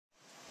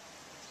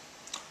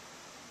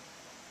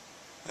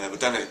But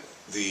down at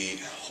the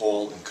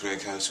hall in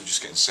Craighouse, we're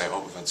just getting set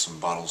up. We've had some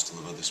barrels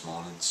delivered this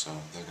morning, so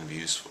they're going to be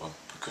used for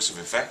percussive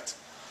effect.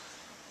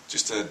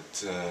 Just had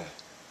a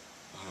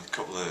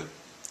couple of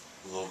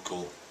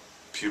local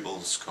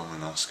pupils come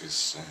and ask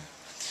us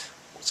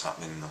what's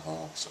happening in the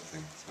hall, sort of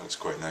thing. So it's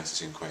quite nice to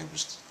see them quite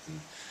interested and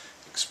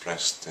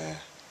expressed the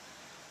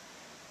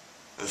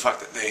fact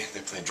that they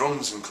play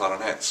drums and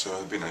clarinet, so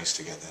it'd be nice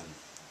to get them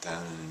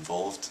down and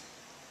involved.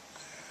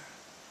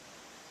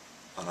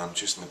 And I'm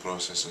just in the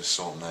process of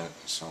sorting out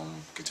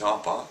some guitar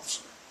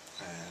parts.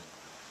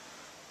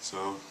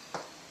 So,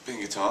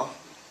 being guitar,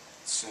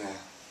 it's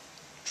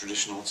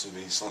traditional to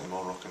be slightly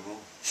more rock and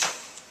roll.